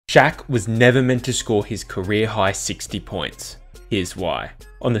Shaq was never meant to score his career-high 60 points. Here's why.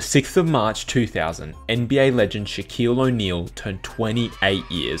 On the 6th of March 2000, NBA legend Shaquille O'Neill turned 28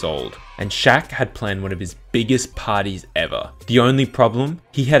 years old, and Shaq had planned one of his biggest parties ever. The only problem?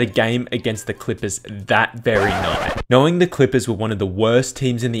 He had a game against the Clippers that very night. Knowing the Clippers were one of the worst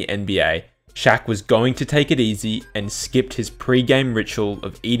teams in the NBA, Shaq was going to take it easy and skipped his pre-game ritual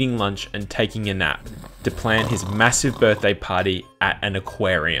of eating lunch and taking a nap to plan his massive birthday party at an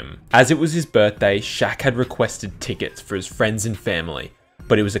aquarium. As it was his birthday, Shaq had requested tickets for his friends and family,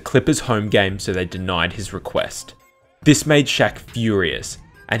 but it was a Clippers home game, so they denied his request. This made Shaq furious,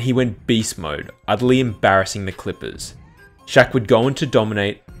 and he went beast mode, utterly embarrassing the Clippers. Shaq would go on to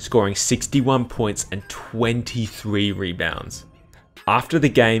dominate, scoring 61 points and 23 rebounds. After the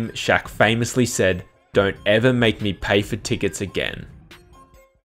game, Shaq famously said, "Don't ever make me pay for tickets again."